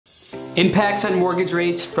Impacts on mortgage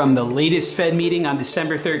rates from the latest Fed meeting on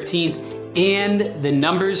December 13th and the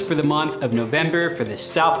numbers for the month of November for the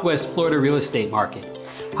Southwest Florida real estate market.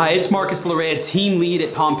 Hi, it's Marcus Larrea, team lead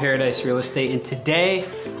at Palm Paradise Real Estate, and today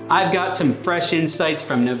I've got some fresh insights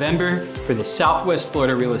from November for the Southwest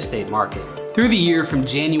Florida real estate market. Through the year from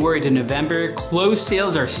January to November, closed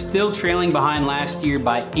sales are still trailing behind last year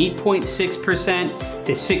by 8.6%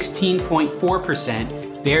 to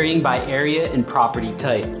 16.4%, varying by area and property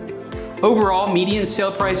type. Overall, median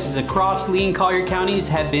sale prices across Lee and Collier counties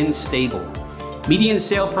have been stable. Median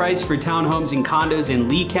sale price for townhomes and condos in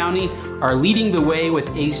Lee County are leading the way with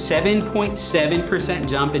a 7.7%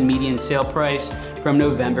 jump in median sale price from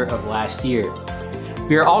November of last year.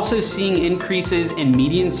 We are also seeing increases in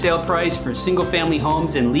median sale price for single-family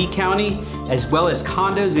homes in Lee County, as well as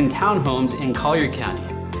condos and townhomes in Collier County.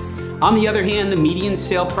 On the other hand, the median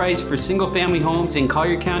sale price for single-family homes in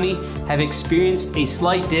Collier County have experienced a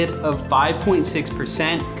slight dip of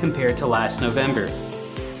 5.6% compared to last November.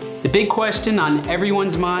 The big question on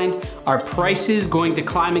everyone's mind, are prices going to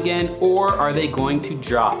climb again or are they going to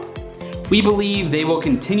drop? We believe they will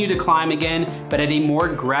continue to climb again, but at a more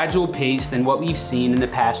gradual pace than what we've seen in the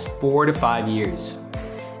past 4 to 5 years.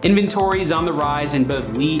 Inventory is on the rise in both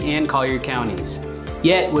Lee and Collier counties.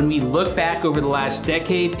 Yet, when we look back over the last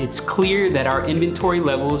decade, it's clear that our inventory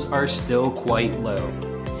levels are still quite low.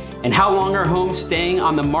 And how long are homes staying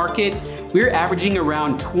on the market? We're averaging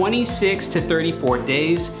around 26 to 34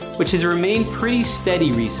 days, which has remained pretty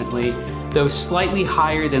steady recently, though slightly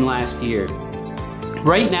higher than last year.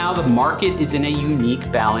 Right now, the market is in a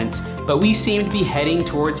unique balance, but we seem to be heading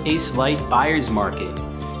towards a slight buyer's market.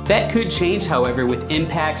 That could change, however, with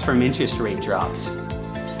impacts from interest rate drops.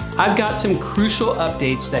 I've got some crucial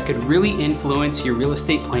updates that could really influence your real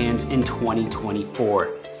estate plans in 2024.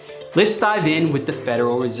 Let's dive in with the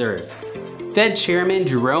Federal Reserve. Fed Chairman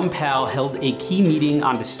Jerome Powell held a key meeting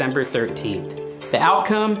on December 13th. The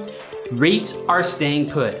outcome? Rates are staying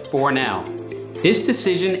put for now. This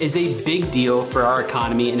decision is a big deal for our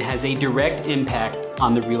economy and has a direct impact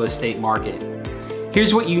on the real estate market.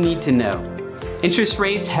 Here's what you need to know. Interest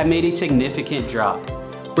rates have made a significant drop.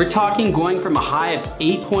 We're talking going from a high of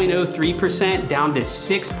 8.03% down to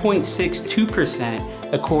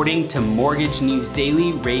 6.62% according to Mortgage News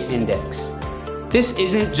Daily Rate Index. This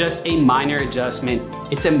isn't just a minor adjustment,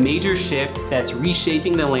 it's a major shift that's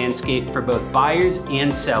reshaping the landscape for both buyers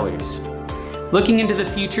and sellers. Looking into the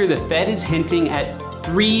future, the Fed is hinting at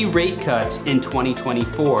 3 rate cuts in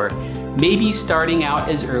 2024, maybe starting out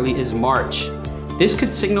as early as March. This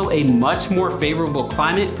could signal a much more favorable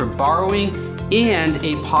climate for borrowing and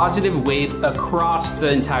a positive wave across the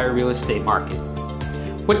entire real estate market.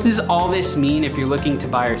 What does all this mean if you're looking to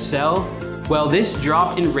buy or sell? Well, this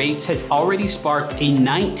drop in rates has already sparked a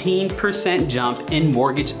 19% jump in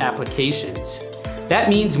mortgage applications. That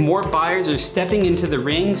means more buyers are stepping into the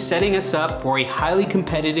ring, setting us up for a highly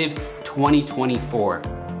competitive 2024.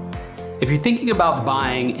 If you're thinking about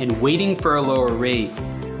buying and waiting for a lower rate,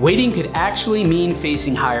 waiting could actually mean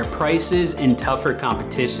facing higher prices and tougher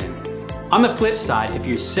competition. On the flip side, if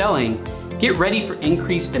you're selling, get ready for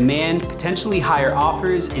increased demand, potentially higher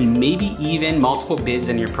offers, and maybe even multiple bids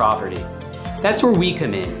on your property. That's where we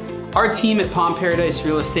come in. Our team at Palm Paradise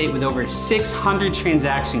Real Estate, with over 600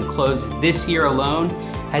 transactions closed this year alone,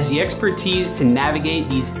 has the expertise to navigate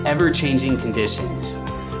these ever-changing conditions.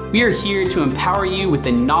 We are here to empower you with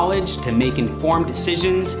the knowledge to make informed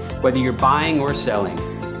decisions, whether you're buying or selling.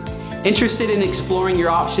 Interested in exploring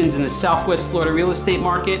your options in the Southwest Florida real estate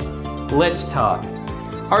market? Let's talk.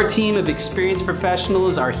 Our team of experienced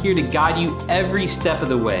professionals are here to guide you every step of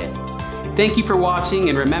the way. Thank you for watching,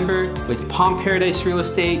 and remember, with Palm Paradise Real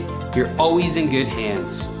Estate, you're always in good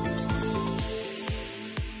hands.